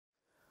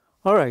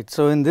All right,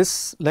 so in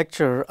this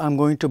lecture, I'm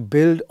going to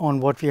build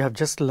on what we have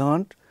just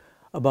learned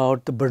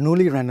about the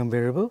Bernoulli random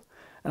variable,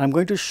 and I'm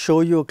going to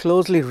show you a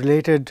closely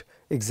related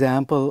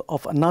example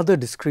of another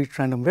discrete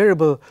random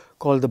variable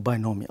called the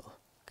binomial.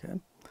 Okay?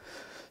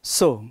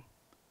 So,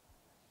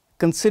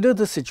 consider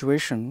the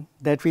situation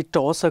that we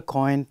toss a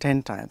coin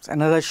 10 times,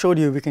 and as I showed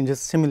you, we can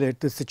just simulate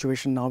this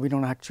situation now. We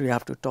don't actually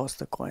have to toss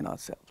the coin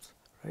ourselves.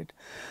 Right?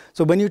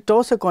 So when you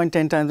toss a coin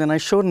 10 times, and I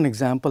showed an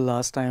example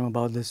last time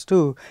about this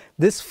too,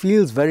 this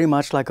feels very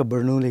much like a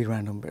Bernoulli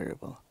random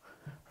variable,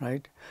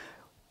 right?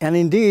 And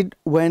indeed,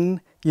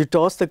 when you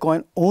toss the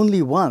coin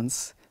only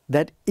once,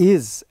 that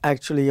is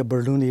actually a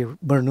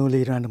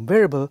Bernoulli random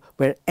variable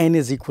where n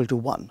is equal to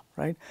 1,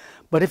 right?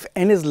 But if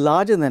n is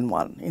larger than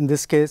 1, in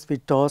this case we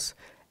toss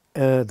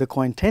the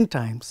coin 10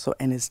 times, so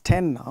n is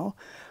 10 now,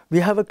 we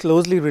have a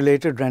closely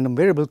related random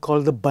variable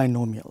called the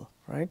binomial,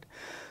 right?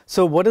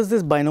 So what does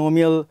this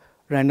binomial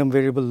random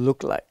variable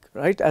look like,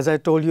 right? As I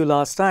told you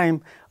last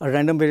time, a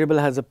random variable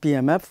has a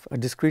PMF, a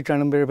discrete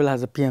random variable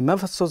has a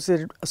PMF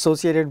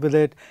associated with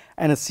it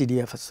and a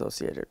CDF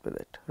associated with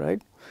it,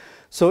 right?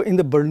 So in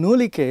the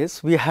Bernoulli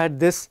case, we had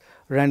this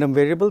random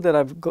variable that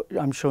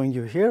I'm showing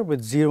you here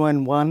with 0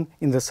 and 1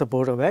 in the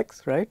support of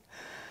x, right?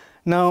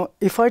 Now,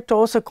 if I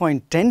toss a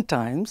coin 10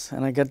 times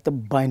and I get the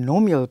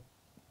binomial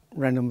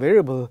random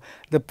variable,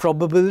 the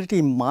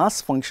probability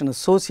mass function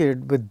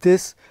associated with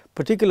this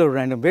particular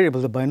random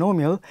variable, the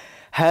binomial,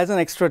 has an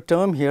extra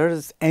term here,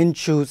 is n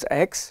choose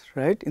x,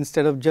 right?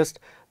 Instead of just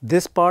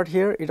this part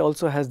here, it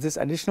also has this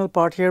additional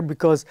part here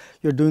because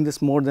you're doing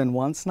this more than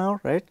once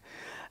now, right?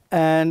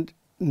 And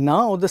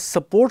now the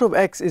support of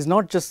x is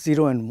not just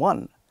 0 and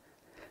 1.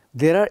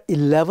 There are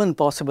 11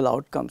 possible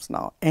outcomes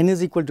now. N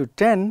is equal to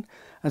 10.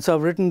 And so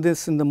I've written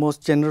this in the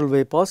most general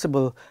way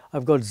possible.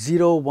 I've got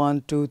 0,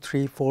 1, 2,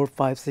 3, 4,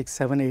 5, 6,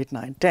 7, 8,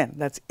 9, 10.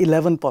 That's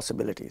 11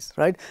 possibilities,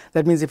 right?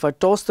 That means if I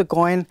toss the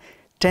coin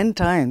 10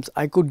 times,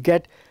 I could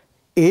get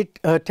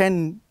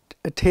 10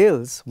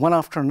 tails, one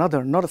after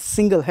another, not a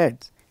single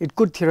head. It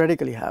could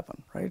theoretically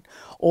happen, right?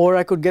 Or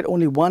I could get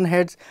only one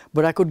heads,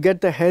 but I could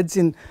get the heads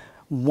in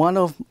one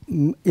of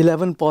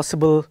 11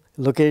 possible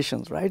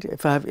locations, right?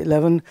 If I have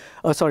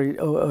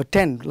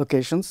 10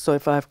 locations, so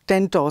if I have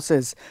 10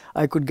 tosses,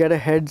 I could get a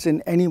heads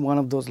in any one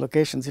of those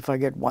locations if I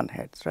get one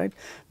heads, right?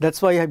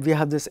 That's why we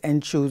have this n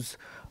choose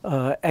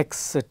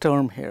x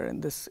term here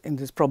in this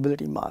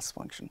probability mass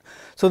function.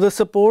 So the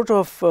support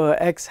of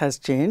x has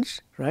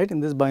changed, right, in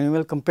this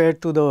binomial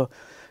compared to the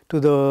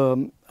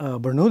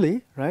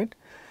Bernoulli, right?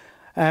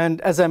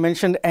 And as I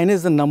mentioned, n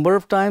is the number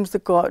of times the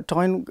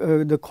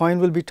coin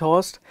will be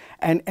tossed,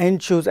 and n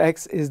choose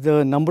x is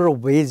the number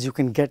of ways you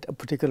can get a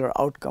particular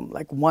outcome.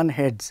 Like one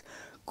heads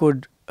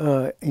could,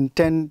 in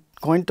 10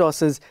 coin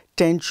tosses,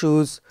 10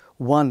 choose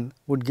 1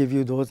 would give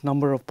you those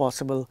number of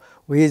possible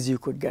ways you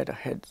could get a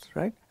heads,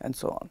 right? And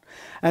so on.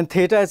 And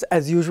theta is,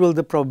 as usual,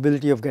 the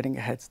probability of getting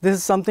a heads. This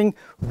is something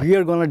we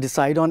are going to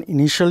decide on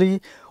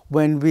initially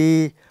when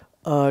we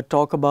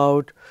talk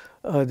about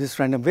this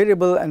random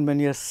variable, and when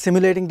you're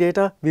simulating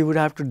data, we would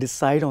have to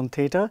decide on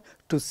theta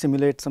to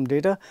simulate some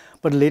data.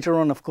 But later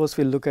on, of course,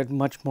 we'll look at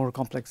much more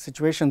complex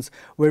situations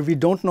where we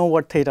don't know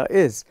what theta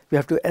is. We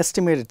have to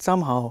estimate it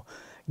somehow,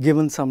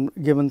 given some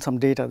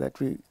data that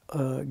we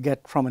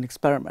get from an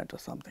experiment or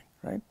something,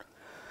 right?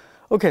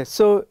 Okay,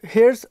 so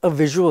here's a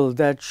visual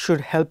that should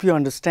help you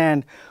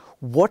understand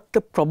what the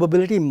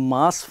probability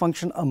mass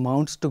function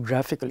amounts to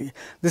graphically.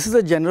 This is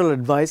a general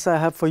advice I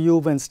have for you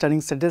when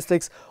studying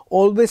statistics.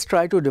 Always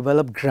try to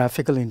develop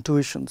graphical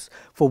intuitions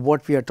for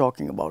what we are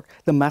talking about.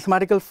 The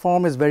mathematical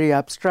form is very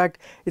abstract.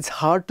 It's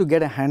hard to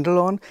get a handle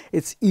on.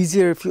 It's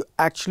easier if you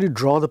actually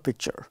draw the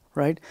picture,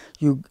 right?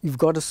 You've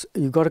got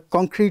a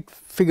concrete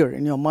figure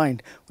in your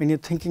mind when you're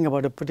thinking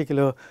about a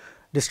particular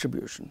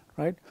distribution,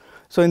 right?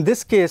 So in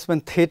this case, when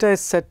theta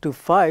is set to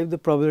 5, the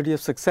probability of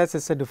success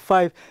is set to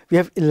 5. We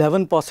have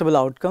 11 possible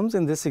outcomes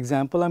in this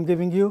example I'm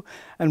giving you.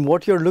 And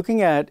what you're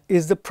looking at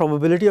is the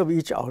probability of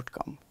each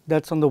outcome.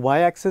 That's on the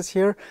y-axis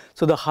here.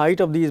 So the height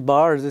of these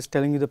bars is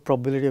telling you the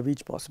probability of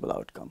each possible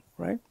outcome,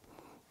 right?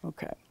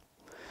 Okay.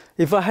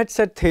 If I had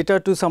set theta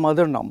to some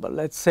other number,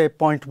 let's say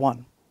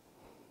 0.1,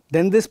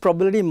 then this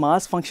probability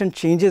mass function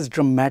changes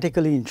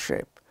dramatically in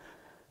shape,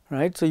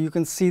 right? So you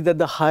can see that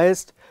the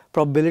highest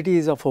probability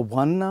is of a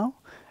 1 now.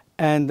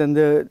 And then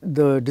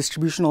the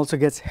distribution also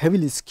gets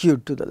heavily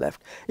skewed to the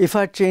left. If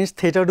I change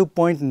theta to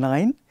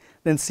 0.9,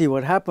 then see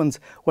what happens.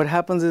 What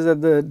happens is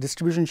that the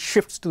distribution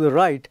shifts to the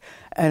right,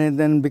 and it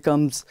then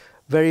becomes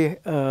the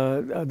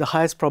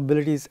highest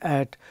probabilities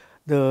at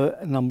the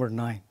number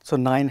 9. So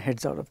 9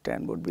 heads out of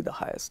 10 would be the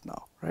highest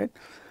now, right?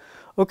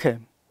 Okay.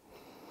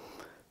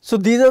 So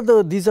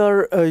these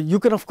are you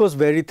can of course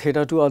vary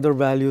theta to other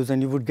values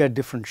and you would get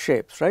different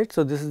shapes, right?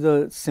 So this is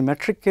the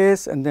symmetric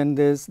case, and then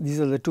these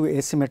are the two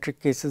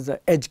asymmetric cases, the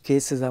edge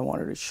cases I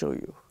wanted to show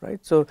you,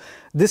 right? So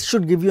this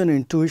should give you an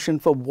intuition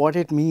for what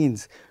it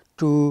means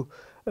to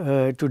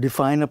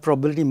define a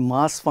probability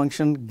mass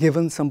function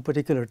given some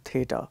particular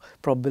theta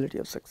probability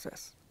of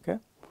success, okay?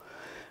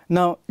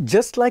 Now,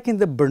 just like in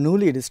the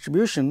Bernoulli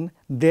distribution,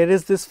 there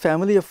is this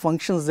family of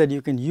functions that you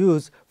can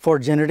use for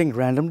generating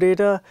random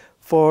data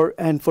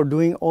and for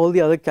doing all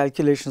the other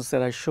calculations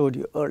that I showed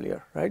you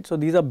earlier, right? So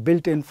these are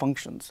built-in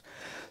functions.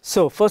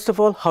 So first of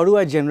all, how do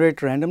I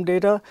generate random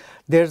data?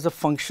 There's a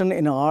function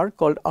in R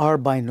called R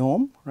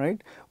binom, right?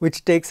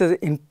 Which takes as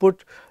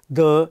input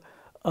the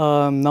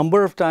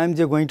number of times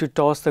you're going to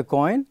toss the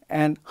coin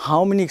and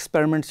how many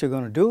experiments you're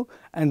going to do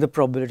and the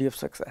probability of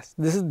success.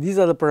 These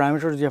are the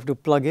parameters you have to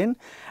plug in,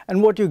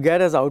 and what you get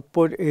as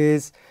output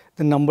is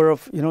the number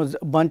of,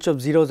 a bunch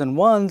of zeros and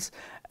ones,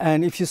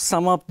 and if you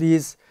sum up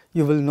these,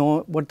 you will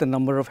know what the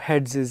number of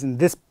heads is in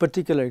this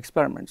particular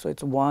experiment. So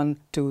it's 1,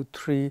 2,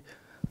 3,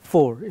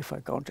 4 if I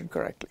counted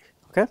correctly.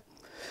 Okay.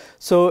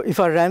 So if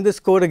I ran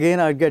this code again,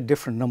 I'd get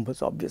different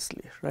numbers,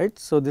 obviously, right?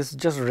 So this is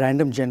just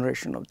random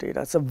generation of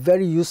data. It's a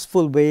very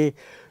useful way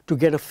to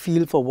get a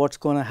feel for what's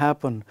going to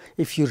happen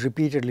if you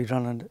repeatedly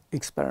run an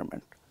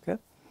experiment,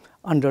 okay,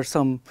 under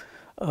some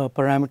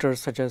parameters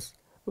such as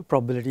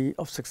probability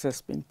of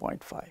success being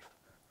 0.5.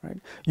 Right?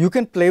 You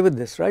can play with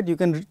this, right? You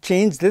can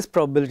change this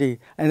probability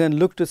and then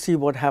look to see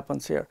what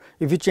happens here.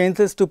 If you change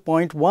this to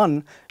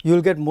 0.1,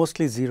 you'll get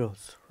mostly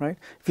zeros, right?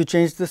 If you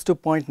change this to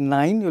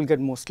 0.9, you'll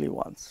get mostly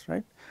ones,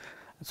 right?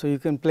 So you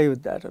can play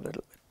with that a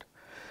little bit.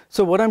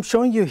 So what I'm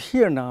showing you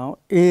here now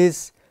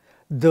is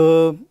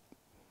the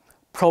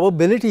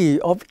probability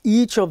of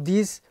each of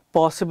these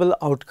possible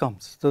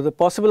outcomes. So the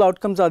possible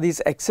outcomes are these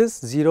x's,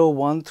 0,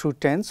 1 through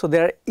 10. So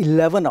there are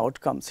 11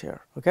 outcomes here,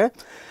 okay?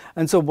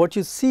 And so what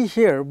you see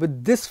here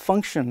with this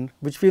function,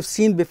 which we've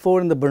seen before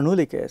in the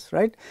Bernoulli case,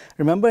 right?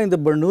 Remember in the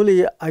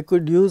Bernoulli, I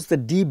could use the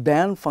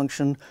dban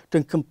function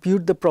to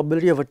compute the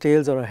probability of a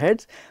tails or a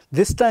heads.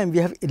 This time we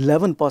have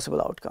 11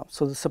 possible outcomes.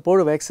 So the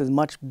support of x is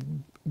much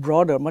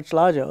broader, much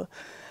larger.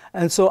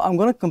 And so I'm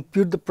going to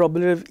compute the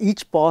probability of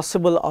each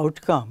possible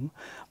outcome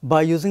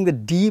by using the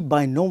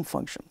dbinom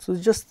function. So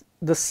it's just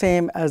the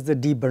same as the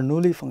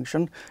dBernoulli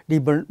function,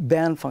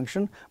 dban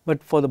function,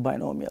 but for the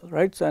binomial,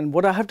 right? So, and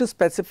what I have to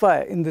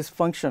specify in this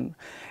function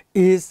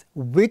is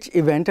which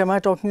event am I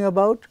talking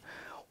about,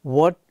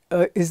 what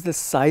is the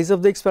size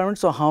of the experiment,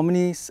 so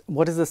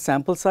what is the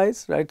sample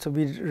size, right? So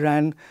we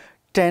ran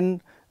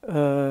 10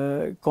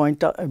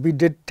 we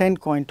did 10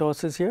 coin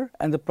tosses here,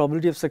 and the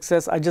probability of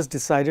success I just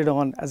decided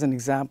on as an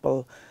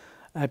example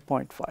at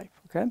 0.5,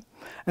 okay?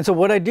 And so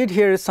what I did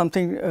here is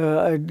something,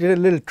 I did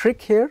a little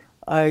trick here.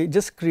 I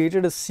just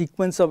created a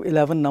sequence of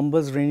 11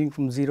 numbers ranging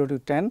from 0 to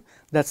 10.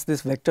 That's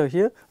this vector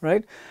here,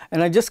 right?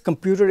 And I just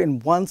computed in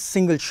one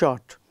single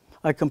shot.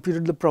 I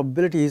computed the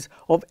probabilities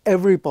of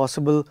every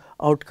possible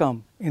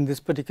outcome in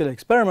this particular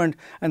experiment,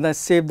 and I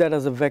saved that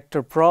as a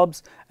vector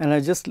probs, and I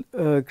just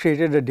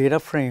created a data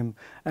frame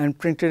and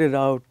printed it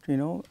out,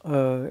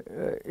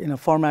 in a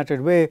formatted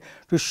way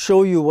to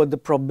show you what the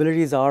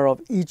probabilities are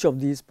of each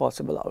of these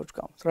possible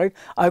outcomes, right?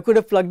 I could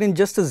have plugged in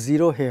just a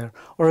 0 here,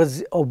 or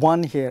a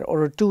 1 here,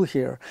 or a 2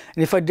 here,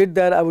 and if I did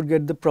that, I would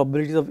get the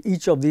probabilities of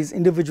each of these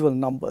individual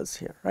numbers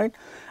here, right?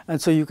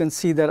 And so you can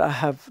see that I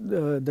have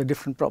the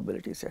different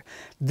probabilities here.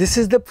 This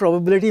is the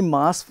probability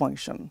mass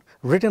function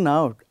written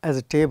out as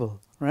a table,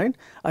 right?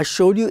 I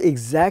showed you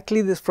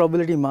exactly this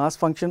probability mass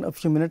function a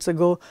few minutes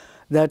ago,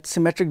 that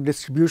symmetric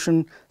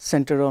distribution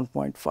centered on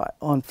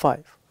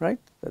 5, right?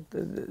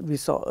 That we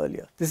saw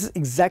earlier. This is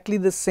exactly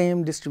the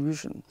same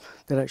distribution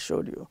that I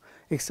showed you,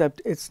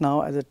 except it's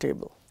now as a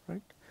table,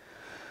 right?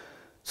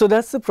 So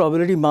that's the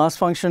probability mass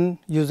function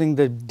using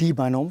the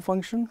dbinom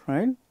function,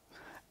 right?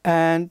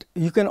 And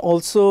you can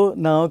also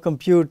now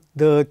compute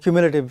the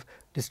cumulative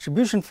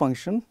distribution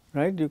function,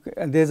 right?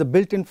 And there's a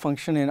built-in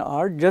function in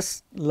R,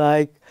 just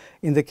like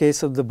in the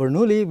case of the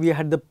Bernoulli, we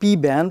had the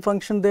pban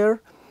function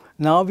there.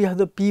 Now we have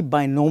the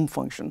pbinom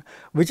function,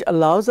 which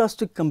allows us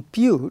to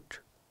compute.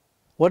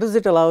 What does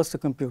it allow us to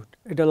compute?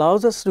 It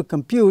allows us to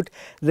compute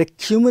the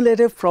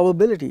cumulative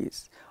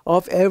probabilities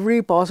of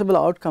every possible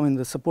outcome in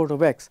the support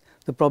of x.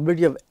 The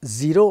probability of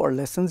 0 or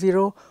less than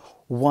 0,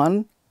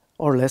 1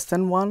 or less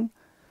than 1,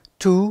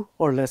 2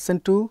 or less than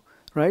 2,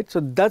 right? So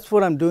that's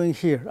what I'm doing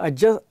here. I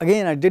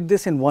did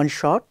this in one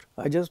shot.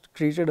 I just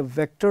created a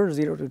vector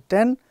 0 to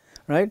 10,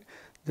 right?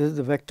 This is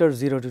the vector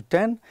 0 to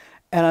 10,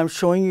 and I'm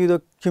showing you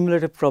the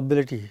cumulative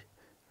probability,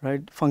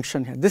 right,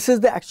 function here. This is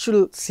the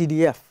actual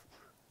CDF.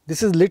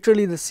 This is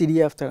literally the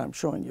CDF that I'm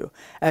showing you.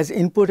 As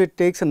input, it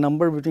takes a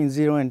number between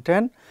 0 and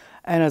 10,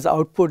 and as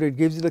output, it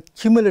gives you the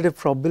cumulative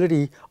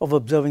probability of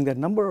observing that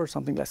number or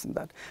something less than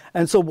that.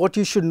 And so what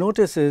you should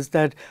notice is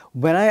that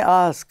when I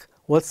ask,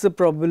 what's the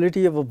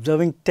probability of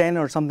observing 10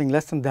 or something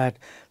less than that,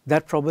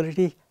 that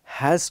probability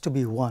has to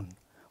be 1.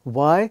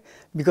 Why?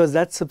 Because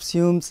that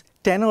subsumes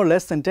 10 or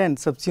less than 10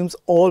 subsumes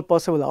all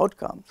possible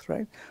outcomes,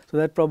 right? So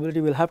that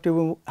probability will have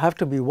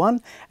to be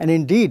 1, and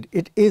indeed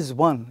it is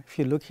 1. If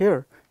you look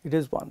here, it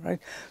is 1, right?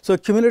 So a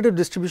cumulative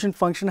distribution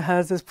function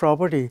has this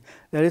property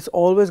that it's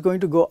always going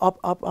to go up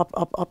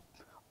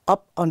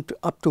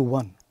to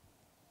 1.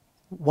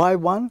 Why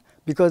 1?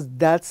 Because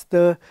that's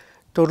the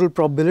total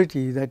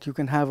probability that you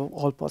can have of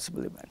all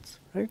possible events,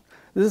 right?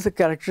 This is a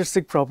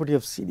characteristic property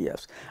of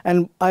CDFs.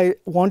 And I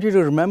want you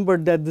to remember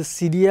that the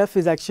CDF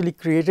is actually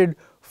created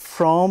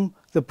from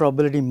the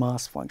probability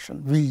mass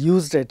function. We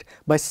used it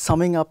by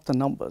summing up the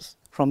numbers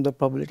from the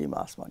probability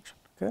mass function.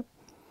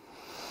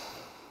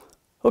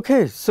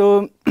 Okay,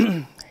 so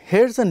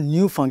here's a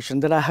new function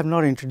that I have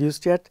not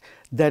introduced yet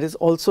that is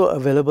also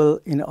available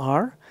in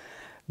R.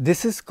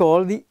 This is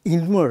called the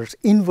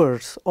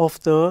inverse of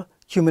the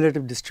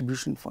cumulative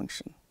distribution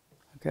function.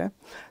 Okay,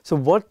 so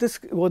what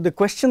the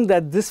question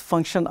that this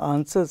function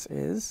answers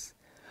is,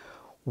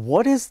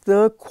 what is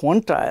the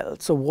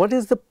quantile? So what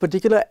is the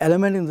particular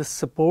element in the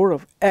support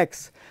of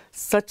X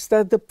such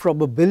that the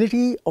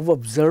probability of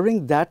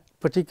observing that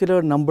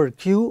particular number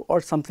Q or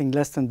something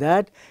less than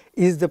that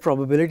is the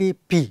probability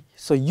P.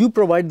 So you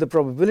provide the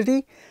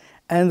probability,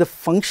 and the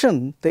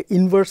function, the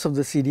inverse of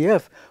the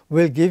CDF,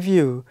 will give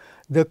you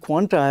the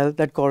quantile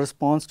that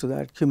corresponds to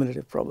that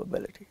cumulative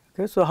probability.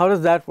 Okay, so how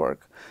does that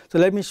work? So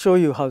let me show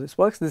you how this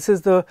works. This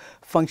is the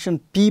function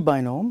P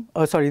binom.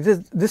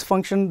 This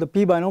function, the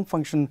P binom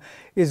function,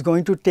 is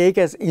going to take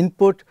as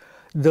input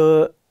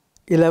the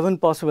 11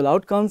 possible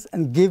outcomes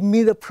and give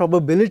me the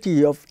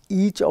probability of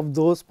each of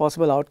those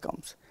possible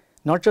outcomes.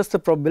 Not just the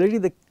probability,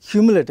 the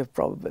cumulative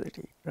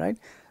probability, right?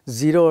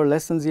 0 or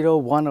less than 0,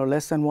 1 or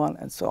less than 1,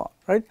 and so on,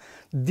 right?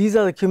 These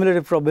are the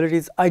cumulative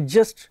probabilities I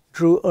just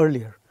drew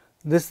earlier.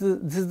 This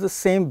is the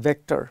same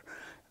vector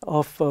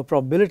of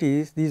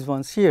probabilities, these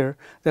ones here,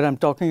 that I'm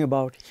talking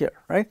about here,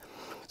 right?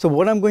 So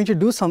what I'm going to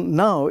do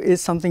now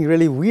is something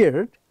really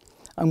weird.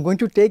 I'm going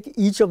to take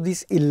each of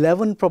these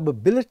 11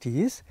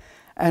 probabilities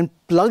and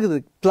plug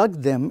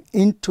them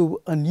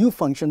into a new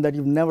function that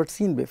you've never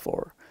seen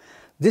before.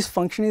 This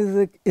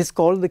function is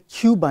called the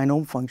Q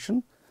binom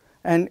function,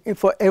 and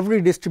for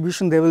every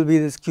distribution there will be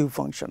this Q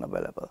function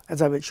available,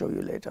 as I will show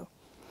you later.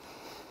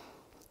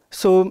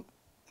 So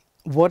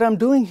what I'm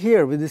doing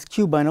here with this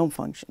Q binom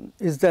function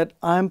is that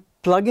I'm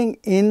plugging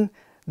in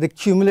the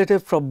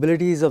cumulative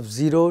probabilities of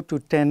 0 to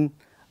 10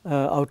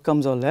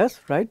 outcomes or less,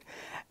 right?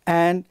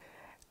 And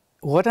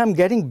what I'm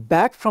getting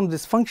back from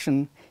this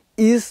function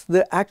is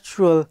the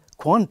actual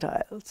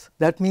quantiles.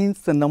 That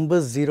means the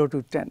numbers 0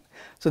 to 10.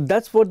 So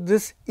that's what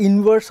this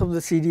inverse of the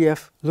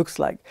CDF looks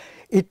like.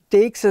 It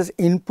takes as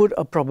input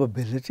a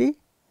probability,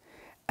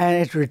 and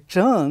it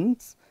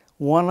returns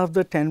one of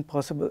the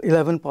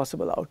 11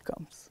 possible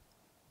outcomes,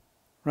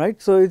 right?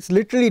 So it's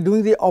literally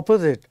doing the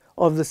opposite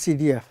of the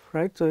CDF,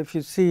 right? So if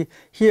you see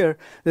here,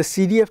 the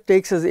CDF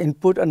takes as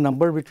input a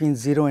number between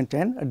 0 and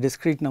 10, a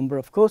discrete number,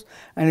 of course,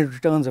 and it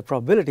returns a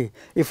probability.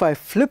 If I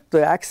flip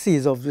the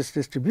axes of this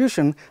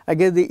distribution, I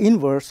get the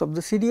inverse of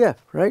the CDF,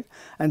 right?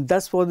 And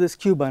that's what this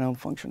Q binom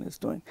function is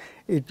doing.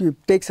 It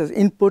takes as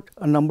input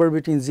a number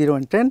between 0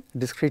 and 10, a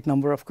discrete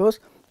number, of course,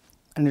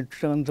 and it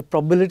returns the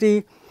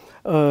probability.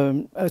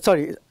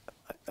 Sorry,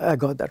 I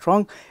got that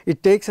wrong.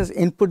 It takes as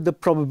input the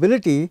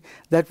probability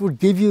that would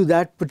give you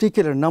that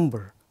particular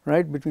number,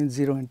 right, between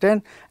 0 and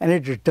 10, and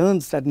it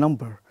returns that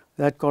number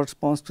that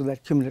corresponds to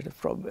that cumulative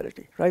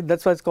probability, right?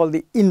 That's why it's called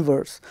the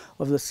inverse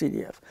of the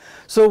CDF.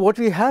 So what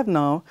we have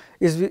now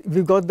is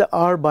we've got the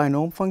R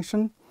binom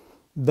function,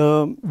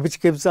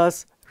 which gives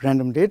us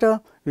random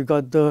data. We've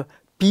got the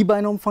P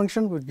binom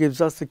function, which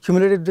gives us the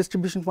cumulative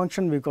distribution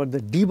function. We've got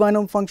the D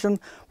binom function,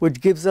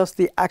 which gives us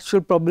the actual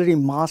probability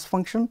mass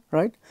function,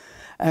 right?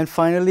 And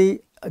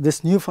finally,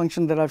 this new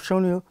function that I've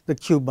shown you, the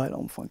Q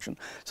binom function.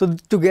 So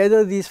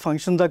together these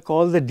functions are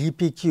called the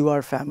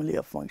DPQR family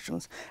of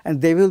functions,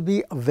 and they will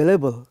be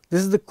available.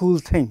 This is the cool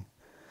thing.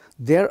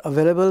 They're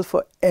available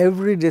for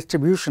every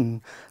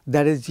distribution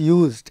that is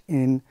used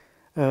in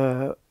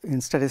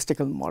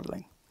statistical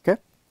modeling. Okay,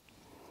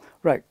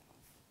 right.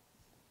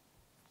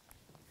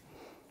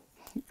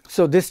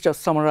 So this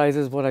just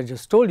summarizes what I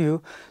just told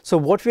you. So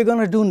what we're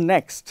going to do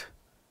next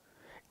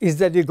is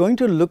that we're going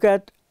to look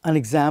at an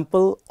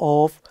example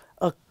of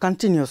a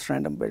continuous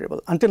random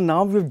variable. Until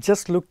now, we've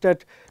just looked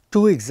at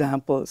two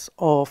examples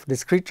of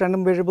discrete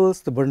random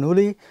variables, the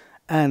Bernoulli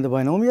and the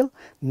binomial.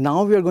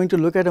 Now we are going to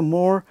look at a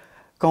more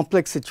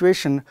complex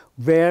situation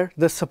where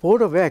the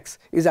support of X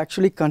is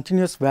actually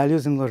continuous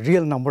values in the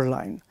real number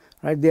line,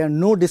 right? There are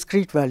no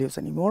discrete values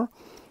anymore.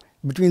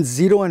 Between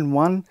 0 and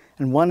 1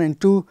 and 1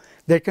 and 2,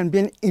 there can be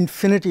an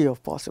infinity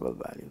of possible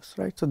values,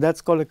 right? So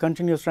that's called a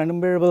continuous random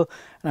variable,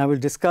 and I will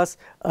discuss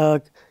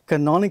a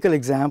canonical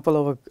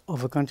example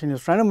of a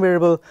continuous random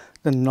variable,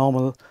 the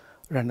normal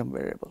random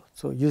variable.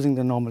 So using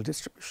the normal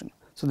distribution.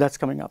 So that's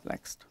coming up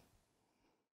next.